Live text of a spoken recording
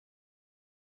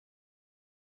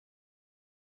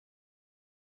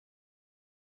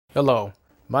Hello,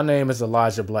 my name is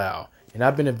Elijah Bilel, and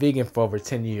I've been a vegan for over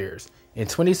 10 years. In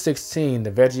 2016,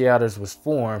 the Veggie was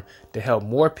formed to help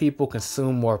more people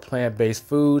consume more plant-based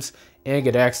foods and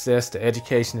get access to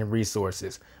education and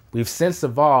resources. We've since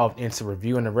evolved into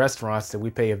reviewing the restaurants that we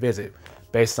pay a visit,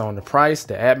 based on the price,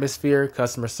 the atmosphere,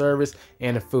 customer service,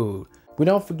 and the food. We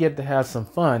don't forget to have some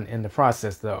fun in the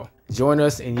process though. Join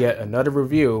us in yet another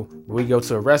review where we go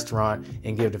to a restaurant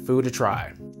and give the food a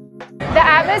try. The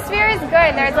atmosphere is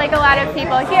good. There's like a lot of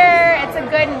people here. It's a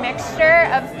good mixture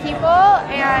of people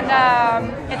and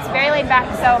it's very laid back,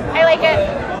 so I like it.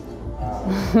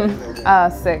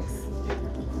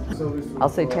 6. I'll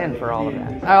say 10 for all of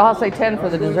that. I'll say 10 for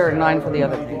the dessert and 9 for the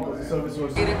other things.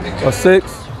 A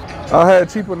 6. I had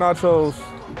cheaper nachos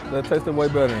that tasted way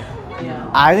better.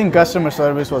 I think customer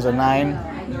service was a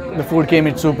 9. The food came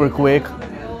in super quick.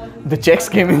 The checks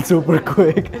came in super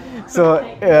quick. So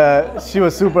she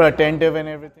was super attentive and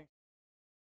everything.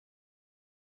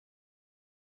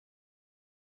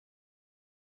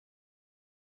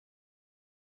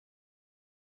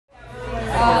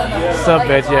 What's up,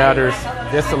 Veggie Outers?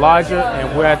 This is Elijah,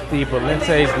 and we're at the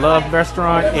Belenty's Love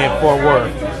Restaurant in Fort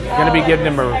Worth. We're going to be giving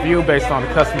them a review based on the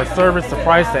customer service, the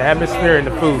price, the atmosphere, and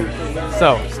the food.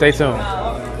 So, stay tuned.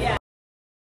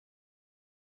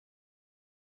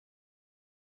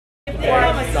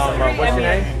 What's your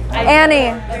name? Annie.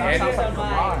 Annie?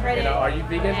 Are you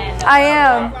vegan? I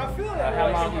am. How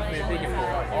long have you been vegan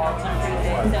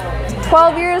for?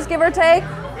 12 years, give or take.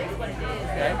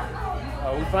 Okay.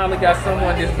 We finally got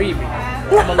someone that's beat me.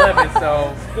 I'm 11,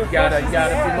 so you got a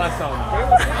few months on me.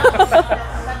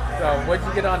 So what'd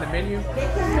you get on the menu?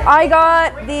 I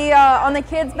got the, on the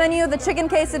kids menu, the chicken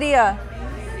quesadilla.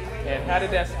 And how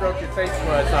did that stroke your taste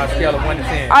buds on a scale of 1 to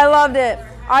 10? I loved it.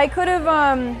 I could have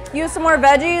used some more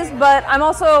veggies, but I'm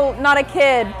also not a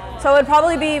kid, so it would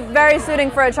probably be very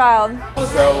suiting for a child.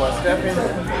 So, Stephen,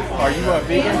 are you a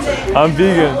vegan? I'm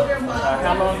vegan.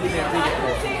 How long have you been vegan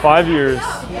for? 5 years,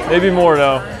 maybe more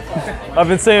now. I've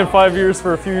been saying 5 years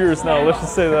for a few years now. Let's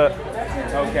just say that.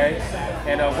 Okay.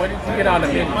 And what did you get on the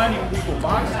menu?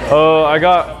 I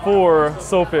got 4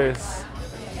 sopes.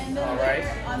 All right.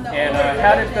 And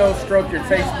how did those stroke your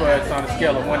taste buds on a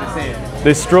scale of 1 to 10?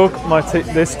 They stroke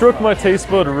my taste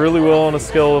bud really well on a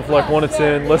scale of like 1 to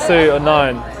 10. Let's say a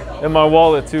 9. And my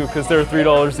wallet too, because they're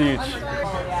 $3 each.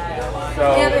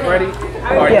 So, Freddie,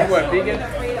 are you a vegan?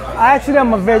 Actually,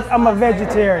 I'm a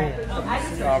vegetarian.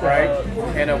 All right.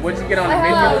 And what'd you get on the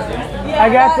menu? I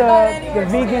got the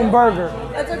vegan burger.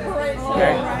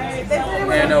 Okay.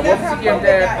 And what would you give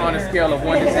that on a scale of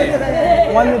 1 to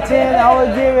 10? 1 to 10, I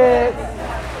would give it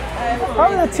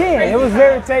probably a 10. It was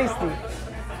very tasty.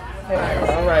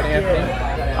 All right, Anthony.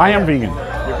 I am vegan.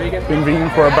 You're vegan? Been vegan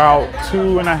for about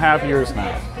 2.5 years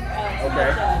now.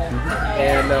 Okay.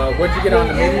 And what'd you get on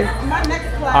the menu?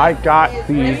 I got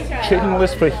the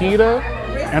chickenless fajita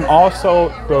and also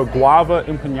the guava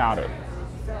empanada.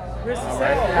 All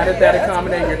right. How did that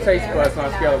accommodate your taste buds on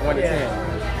a scale of 1 to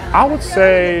 10? I would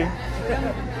say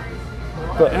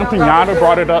the empanada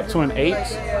brought it up to an 8.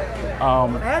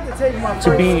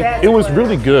 It was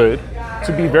really good.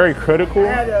 To be very critical,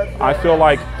 I feel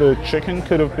like the chicken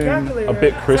could have been a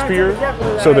bit crispier,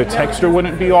 so the texture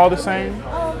wouldn't be all the same.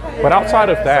 But outside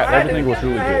of that, everything was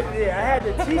really good.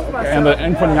 And the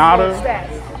empanada,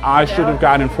 I should have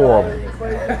gotten 4 of them.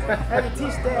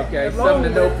 Okay, something to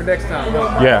know for next time.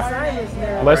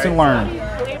 Yeah, lesson learned.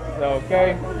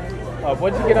 Okay,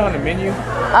 what'd you get on the menu?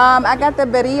 I got the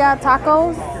birria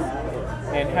tacos.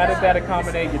 And how did that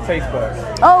accommodate your taste buds?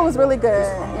 Oh, it was really good.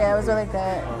 Yeah, it was really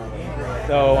good.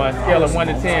 So on a scale of 1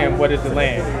 to 10, what is the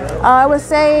land? I would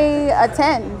say a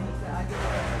 10.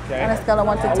 Okay. On a scale of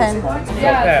 1 to 10.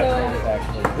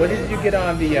 What did you get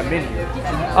on the menu?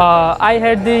 I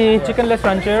had the chickenless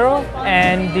ranchero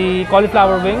and the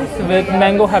cauliflower wings with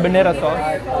mango habanero sauce.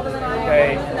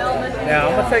 Okay. Now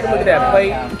I'm gonna take a look at that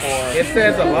plate. It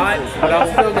says a lot, but I'm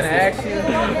still gonna ask you,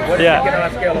 what did you get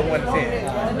on a scale of 1 to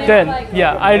 10? 10.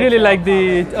 Yeah, I really like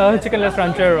the chickenless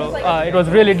ranchero. It was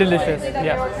really delicious.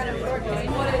 Yeah.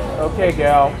 Okay,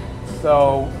 gal.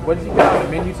 So, what did you get on the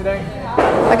menu today?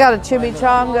 I got a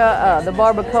chimichanga, the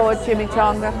barbacoa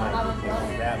chimichanga.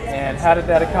 And how did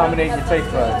that accommodate your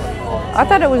taste buds? I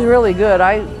thought it was really good.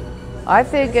 I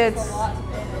think it's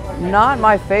not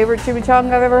my favorite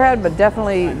chimichanga I've ever had, but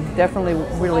definitely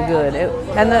really good.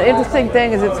 And the interesting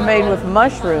thing is it's made with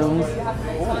mushrooms.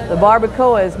 The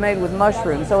barbacoa is made with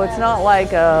mushrooms, so it's not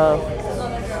like a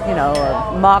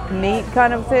mock meat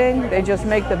kind of thing. They just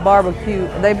make the barbecue.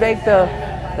 They make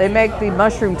the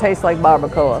mushroom taste like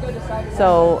barbacoa.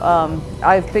 So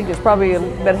I think it's probably a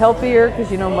bit healthier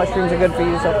because mushrooms are good for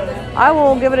you. So I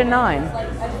will give it a 9.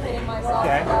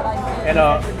 Okay. And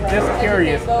just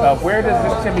curious, where does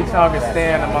this chimichanga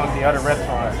stand among the other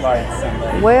restaurants? Like,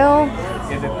 Well,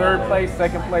 is it third place,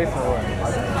 second place, or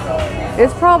what?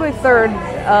 it's probably third.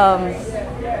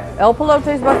 El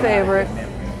Pelote is my favorite.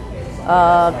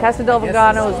 Casa del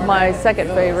Vegano is my second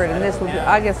favorite, and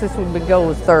I guess this would go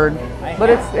with third. But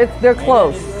they're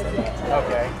close.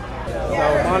 Okay.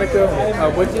 So Monica,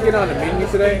 what did you get on the menu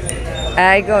today?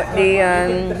 I got the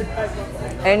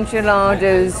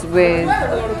enchiladas with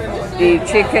the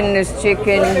chickenless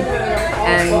chicken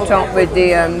and topped with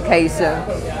the queso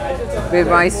with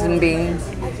rice and beans.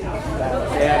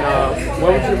 And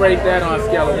what would you rate that on a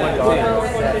scale of 1 to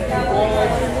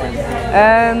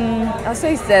 10? I'll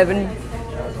say 7.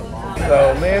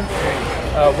 So Lynn,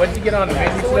 what did you get on the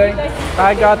menu today?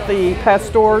 I got the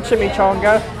pastor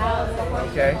chimichanga.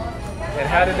 Okay. And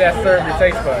how did that serve your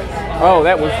taste buds? Oh,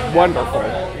 that was wonderful.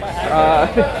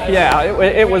 Yeah,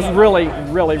 it was really,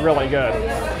 really, really good.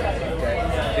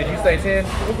 Okay. Did you say 10?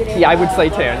 Yeah, I would say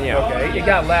 10, yeah. Okay, it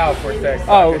got loud for a second.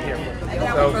 Oh.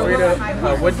 So Frida,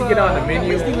 what did you get on the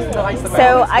menu?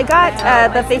 So I got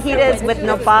the fajitas with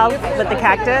nopal, with the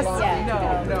cactus.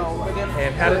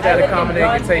 And how did that accommodate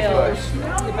your taste buds?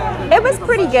 It was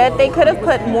pretty good. They could have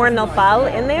put more nopal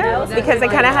in there because I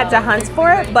kind of had to hunt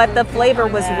for it, but the flavor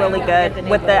was really good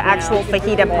with the actual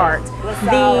fajita part.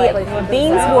 The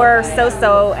beans were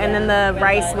so-so, and then the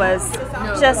rice was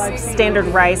just standard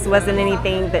rice. It wasn't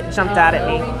anything that jumped out at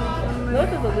me.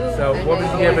 So what would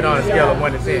you give it on a scale of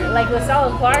 1 to 10?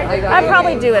 I'd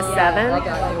probably do a 7.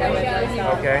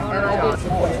 Okay.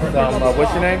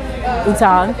 What's your name?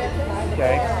 Utang.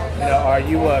 Okay. And, are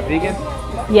you vegan?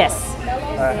 Yes.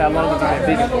 How long have you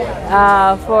been vegan for?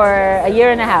 For a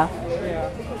year and a half.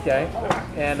 Okay.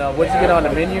 And what did you get on the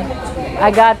menu?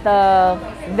 I got the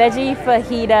veggie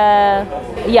fajita.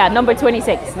 Yeah, number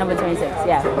 26. Number 26.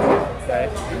 Yeah. Okay.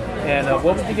 And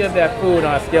what would you give that food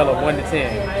on a scale of 1 to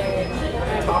 10?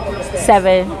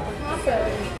 7.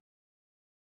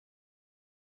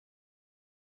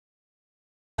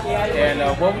 And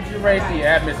what would you rate the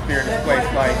atmosphere of this place?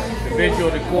 Like the visual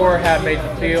decor, how it made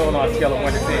you feel on a scale of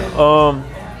 1 to 10?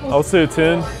 I would say a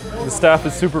 10. The staff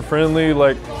is super friendly,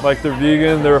 like they're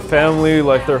vegan, they're a family,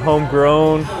 like they're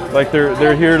homegrown, like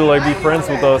they're here to like be friends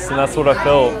with us, and that's what I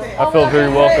felt. I felt very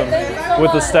welcome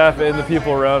with the staff and the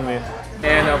people around me.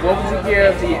 And what would you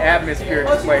give the atmosphere of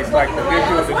this place? Like the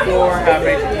visual decor, how it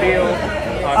made you feel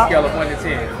on a scale of 1 to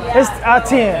 10? It's a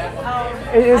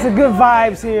 10. It's a good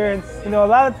vibes here. And, you know, a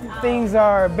lot of things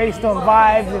are based on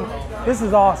vibes, and this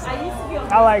is awesome.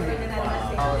 I like it.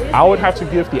 I would have to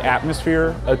give the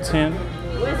atmosphere a 10.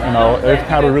 You know, they've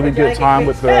had a really good time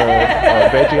with the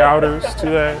veggie outers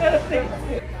today.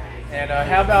 And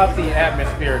how about the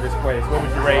atmosphere of this place? What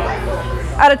would you rate it?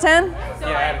 Out of 10?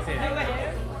 Yeah, out of 10.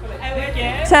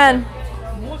 10.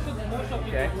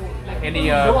 Okay. Any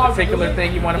particular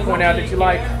thing you want to point out that you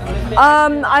like?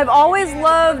 I've always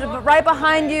loved, right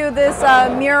behind you, this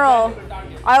mural.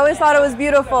 I always thought it was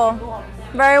beautiful.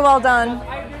 Very well done.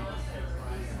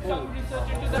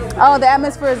 Oh, the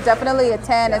atmosphere is definitely a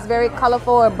 10. It's very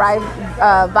colorful and bright,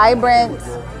 vibrant.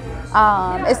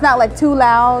 It's not like too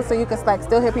loud, so you can like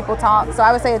still hear people talk. So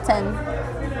I would say a 10.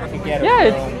 Yeah,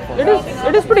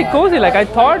 it is pretty cozy. Like I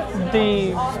thought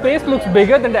the space looks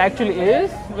bigger than it actually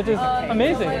is, which is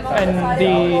amazing. And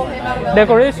the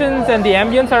decorations and the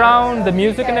ambience around, the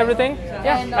music and everything.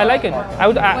 Yeah, I like it. I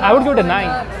would give it a 9.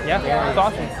 Yeah, it's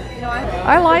awesome.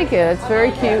 I like it. It's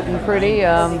very cute and pretty.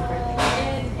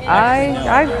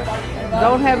 I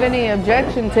don't have any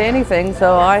objection to anything,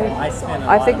 so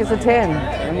I think it's a 10.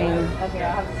 I mean,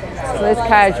 so it's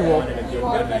casual.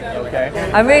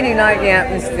 I really like the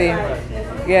atmosphere.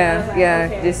 Yeah.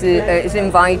 This is it's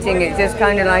inviting. It's just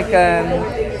kind of like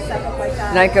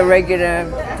a regular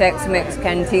Tex-Mex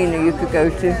cantina you could go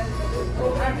to.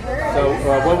 So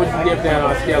what would you give that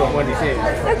on a scale of 1 to 10?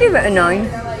 I'll give it a 9.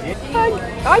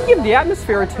 I give the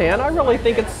atmosphere a 10. I really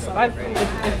think it's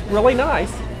really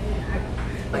nice.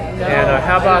 And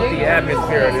how about the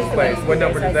atmosphere of this place? What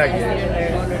number does that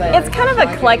get? It's kind of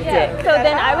eclectic. So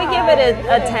then I would give it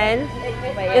a 10.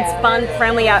 It's fun,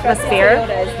 friendly atmosphere.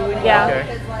 Yeah.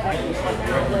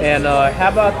 Okay. And how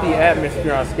about the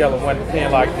atmosphere on a scale of 1 to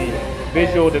 10? Like the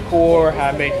visual decor, how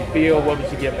it made you feel? What would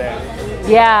you give that?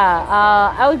 Yeah,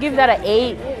 I would give that an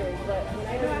 8.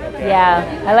 Yeah,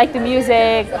 I like the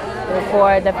music. The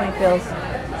decor definitely feels.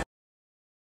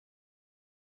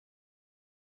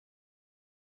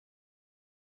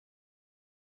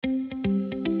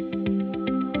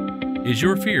 Is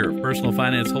your fear of personal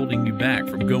finance holding you back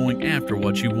from going after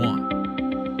what you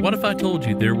want? What if I told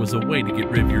you there was a way to get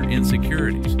rid of your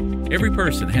insecurities? Every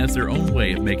person has their own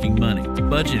way of making money,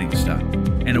 budgeting style,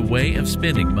 and a way of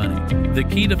spending money. The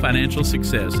key to financial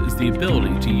success is the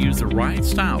ability to use the right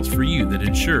styles for you that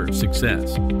ensure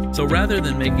success. So rather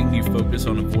than making you focus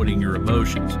on avoiding your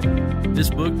emotions, this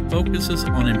book focuses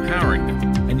on empowering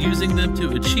them and using them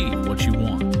to achieve what you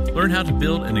want. Learn how to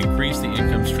build and increase the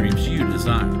income streams you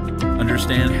desire.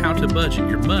 Understand how to budget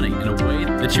your money in a way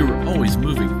that you are always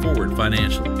moving forward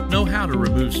financially. Know how to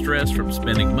remove stress from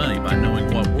spending money by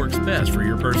knowing what works best for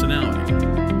your personality.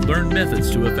 Learn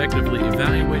methods to effectively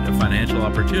evaluate a financial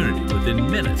opportunity within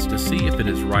minutes to see if it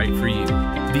is right for you.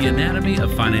 The anatomy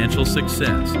of financial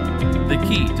success. The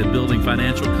key to building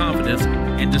financial confidence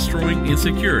and destroying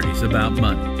insecurities about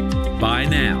money. Buy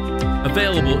now.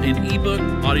 Available in ebook,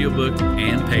 audiobook,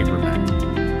 and paperback.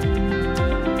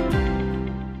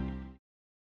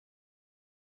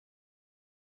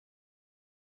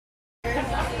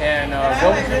 And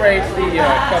what would you rate the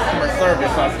customer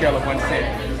service on a scale of 1 to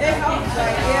 10?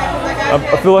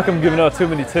 I feel like I'm giving out too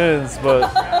many 10s, but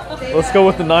let's go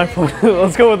with the 9.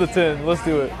 Let's go with the 10. Let's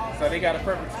do it. So they got a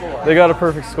perfect score. They got a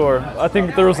perfect score. I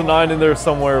think there was a 9 in there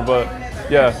somewhere, but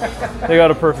yeah, they got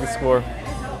a perfect score.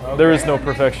 Okay. There is no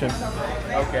perfection.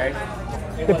 Okay.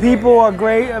 The people are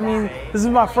great. I mean, this is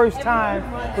my first time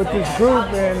with this group,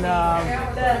 and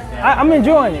I'm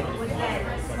enjoying it.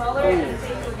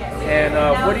 And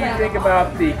what do you think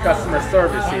about the customer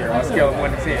service here on a scale of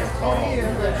 1 to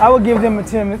 10? I would give them a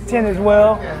 10 as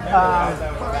well.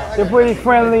 They're pretty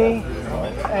friendly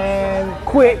and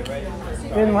quick.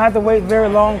 They don't have to wait very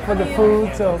long for the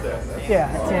food, so yeah,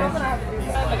 10.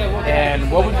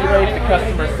 And what would you rate the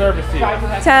customer service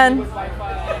here? 10.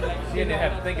 She didn't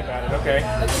have to think about it, okay.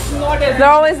 They're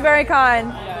always very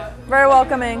kind, very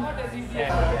welcoming.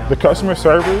 The customer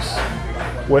service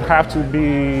would have to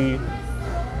be,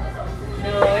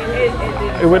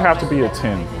 it would have to be a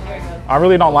 10. I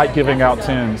really don't like giving out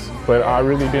 10s, but I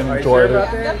really did enjoy it.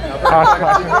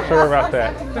 I'm sure about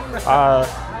that.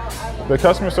 The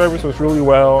customer service was really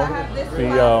well.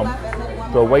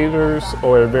 The waiters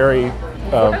are very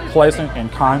pleasant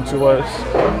and kind to us,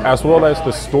 as well as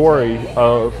the story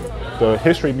of the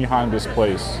history behind this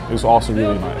place is also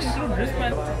really nice.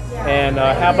 And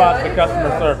how about the customer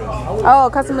service? Oh,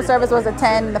 customer service was a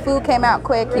 10. The food came out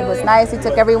quick. He was nice. He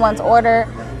took everyone's order.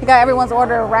 He got everyone's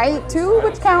order right too,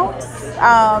 which counts.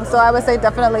 So I would say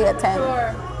definitely a 10.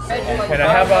 And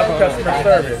how about the customer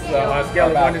service? On a scale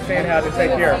of 1 to 10, how to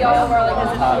take care of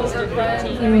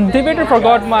you? The waiter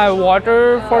forgot my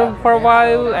water for a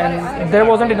while, and there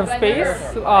wasn't enough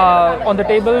space on the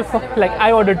table. Like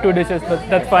I ordered 2 dishes, but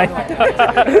that's fine.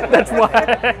 That's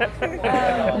why.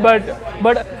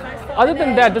 but other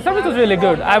than that, the service was really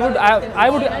good. I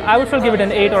would still give it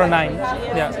an 8 or a 9.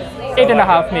 Yeah,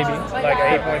 8.5 maybe. Like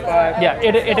an 8.5? Yeah,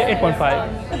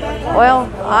 8.5. Well,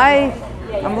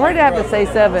 I'm afraid to have to say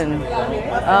 7.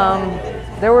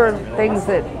 There were things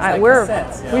that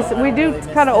we do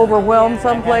kind of overwhelm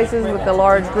some places with the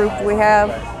large group we have,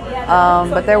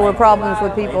 but there were problems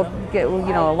with people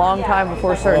a long time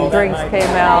before certain drinks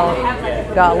came out.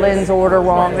 Got Lynn's order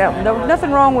wrong. There was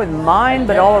nothing wrong with mine,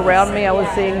 but all around me I was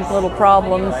seeing little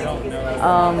problems.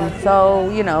 So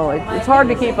it's hard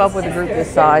to keep up with a group this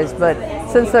size, but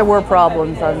since there were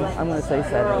problems, I'm going to say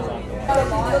 7.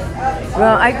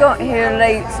 Well, I got here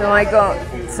late, so I got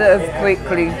served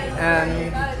quickly.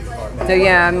 So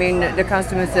yeah, I mean, the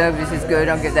customer service is good.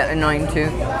 I'll give that a 9 too.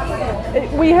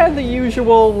 We had the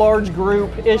usual large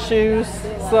group issues,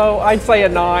 so I'd say a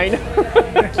 9.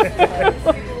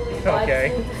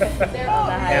 Okay.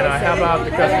 And how about the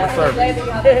customer service?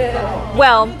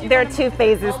 Well, there are 2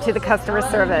 phases to the customer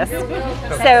service.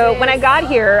 So when I got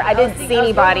here, I didn't see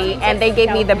anybody, and they gave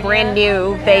me the brand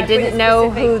new. They didn't know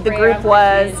who the group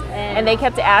was, and they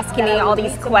kept asking me all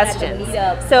these questions.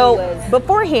 So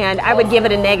beforehand, I would give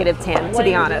it a negative 10, to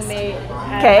be honest.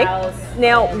 Okay?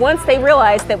 Now, once they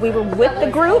realized that we were with the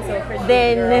group,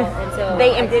 then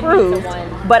they improved,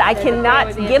 but I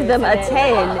cannot give them a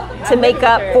 10 to make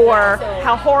up for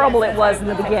how horrible it was in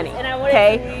the beginning,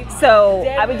 okay? So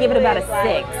I would give it about a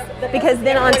 6, because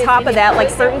then on top of that, like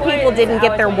certain people didn't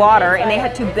get their water and they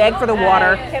had to beg for the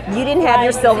water. You didn't have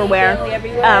your silverware.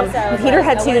 Peter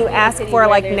had to ask for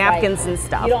like napkins and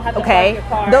stuff, okay?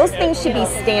 Those things should be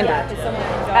standard.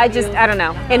 I don't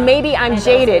know. And maybe I'm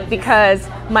jaded because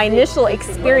my initial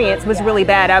experience was really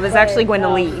bad. I was actually going to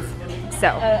leave.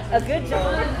 So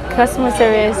Customer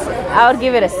service, I would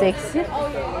give it a 6.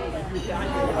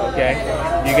 Okay.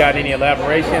 You got any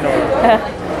elaboration or?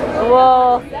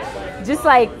 Well, just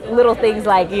like little things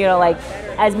like, like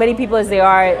as many people as they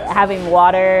are having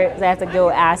water, they have to go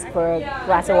ask for a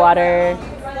glass of water.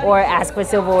 or ask for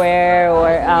silverware, or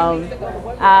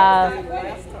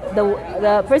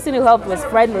the person who helped was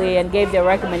friendly and gave their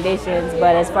recommendations,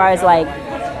 but as far as like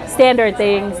standard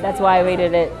things, that's why I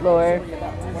rated it lower.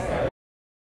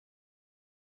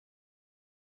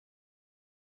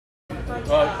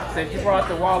 Well, since you brought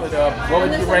the wallet up, what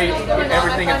would you rate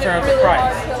everything in terms of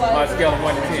price on a scale of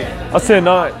 1 to 10? I'll say a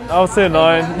 9. I'll say a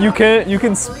 9. You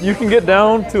can get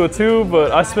down to a 2,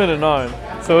 but I spent a 9.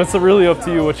 So it's really up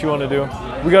to you what you want to do.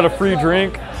 We got a free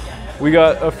drink, we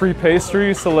got a free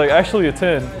pastry, so like actually a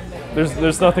 10.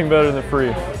 There's nothing better than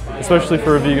free, especially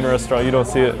for a vegan restaurant. You don't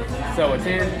see it. So a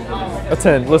 10? A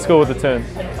 10. Let's go with a 10.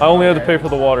 I only had to pay for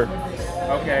the water.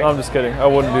 Okay. No, I'm just kidding. I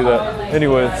wouldn't do that.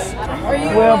 Anyways.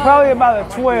 Well, probably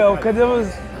about a 12 because it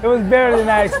was better than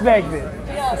I expected.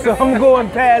 So I'm going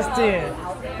past 10.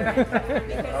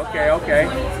 Okay.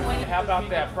 How about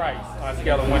that price on a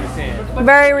scale of 1 to 10?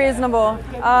 Very reasonable.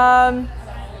 I'm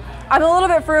a little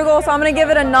bit frugal, so I'm going to give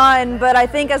it a 9, but I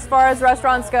think as far as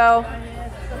restaurants go.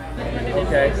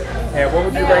 Okay. And what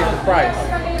would you rate the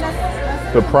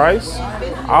price? The price?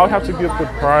 I would have to give the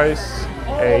price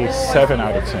a 7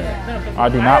 out of 10. I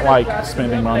do not like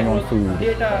spending money on food,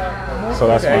 so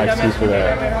that's my excuse for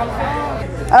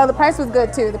that. Oh, the price was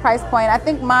good too, the price point. I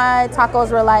think my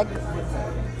tacos were like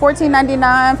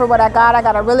 $14.99 for what I got. I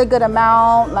got a really good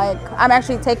amount. Like, I'm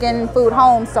actually taking food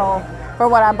home, so for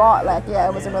what I bought, like, yeah,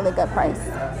 it was a really good price.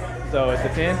 So it's a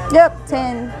 10? Yep,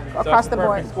 10 across the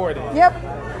board. Score then. Yep.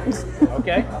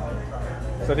 Okay.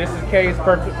 So this is Kay's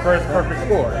first perfect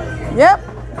score. Yep.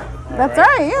 That's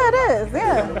right. Yeah, it is.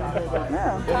 Yeah.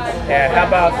 And how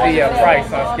about the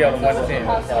price on a scale of 1 to 10?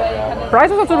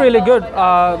 Price is also really good.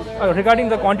 Regarding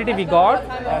the quantity we got,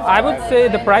 I would say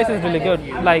the price is really good,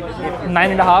 like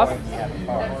 9.5.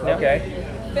 Okay.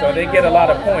 So they get a lot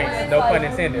of points, no pun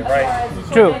intended, right?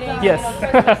 True. Yes.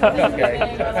 Okay.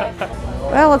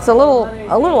 Well, it's a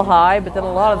little high, but then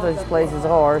a lot of those places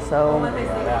are. So,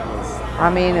 I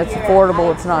mean, it's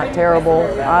affordable. It's not terrible.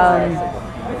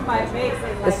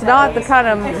 It's not the kind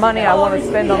of money I want to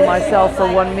spend on myself for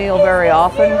one meal very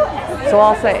often. So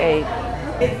I'll say 8.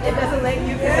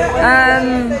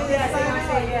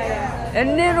 A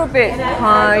little bit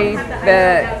high,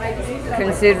 but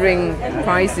considering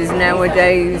prices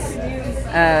nowadays,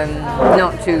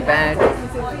 not too bad.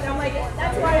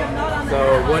 So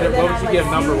what would you give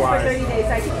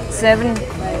number-wise? 7.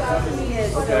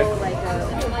 Okay.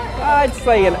 I'd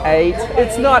say an 8.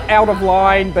 It's not out of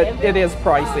line, but it is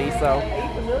pricey, so.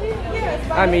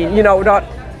 I mean, you know,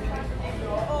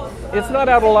 it's not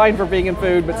out of line for vegan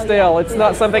food, but still, it's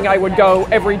not something I would go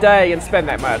every day and spend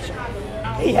that much.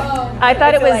 I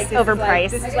thought it was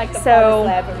overpriced. So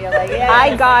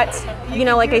I got, you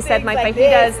know, like I said, my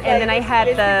fajitas, and then I had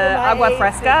the agua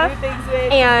fresca,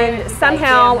 and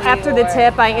somehow after the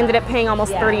tip, I ended up paying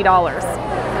almost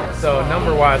 $30. So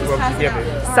number-wise, what would you give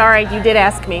it? Sorry, you did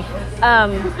ask me.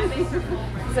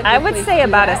 I would say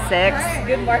about a 6.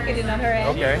 Good marketing on her end.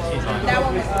 Okay.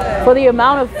 For the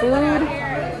amount of food,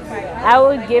 I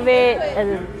would give it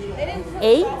an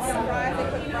 8.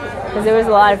 Because there was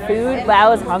a lot of food, but I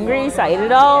was hungry, so I ate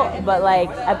it all. But like,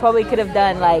 I probably could have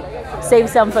done like, save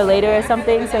some for later or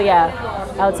something. So yeah,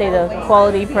 I would say the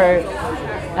quality per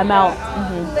amount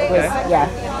was, yeah.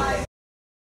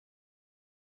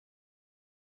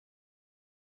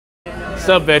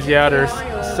 Sub Veggie Outers.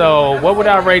 So what would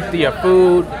I rate the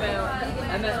food?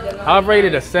 I'll rate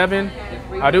it a 7.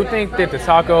 I do think that the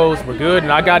tacos were good,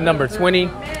 and I got number 20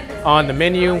 on the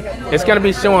menu. It's gonna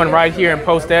be showing right here in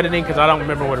post-editing because I don't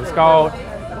remember what it was called.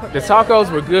 The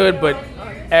tacos were good, but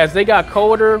as they got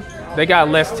colder, they got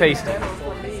less tasty.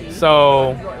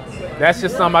 So that's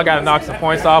just something I gotta knock some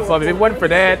points off of. If it wasn't for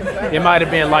that, it might have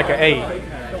been like an 8.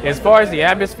 As far as the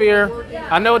atmosphere,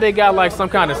 I know they got like some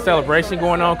kind of celebration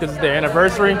going on because it's their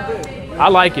anniversary. I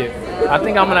like it. I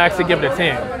think I'm gonna actually give it a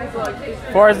 10.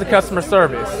 As far as the customer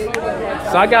service,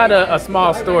 so I got a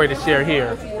small story to share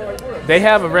here. They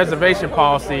have a reservation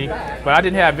policy, but I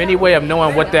didn't have any way of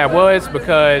knowing what that was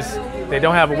because they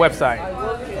don't have a website.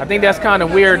 I think that's kind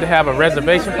of weird to have a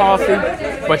reservation policy,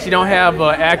 but you don't have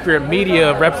an accurate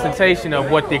media representation of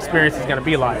what the experience is going to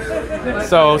be like.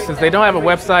 So since they don't have a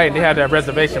website and they have that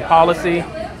reservation policy,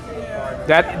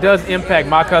 that does impact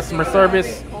my customer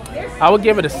service. I would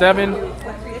give it a 7.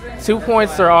 2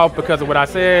 points are off because of what I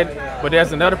said, but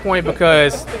there's another point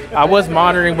because I was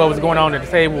monitoring what was going on at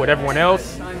the table with everyone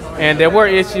else. And there were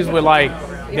issues with like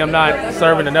them not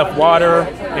serving enough water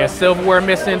and silverware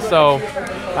missing, so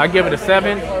I give it a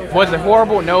 7. Was it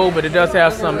horrible? No, but it does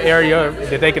have some area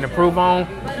that they can improve on.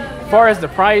 As far as the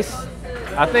price,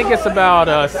 I think it's about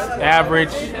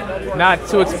average, not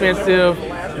too expensive,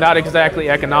 not exactly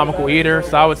economical either,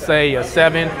 so I would say a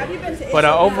 7. But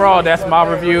overall, that's my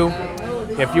review.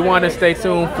 If you want to stay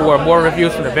tuned for more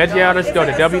reviews from the Veggie Outers, go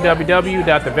to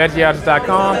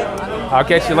www.theveggieouters.com. I'll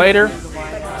catch you later.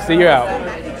 See you out.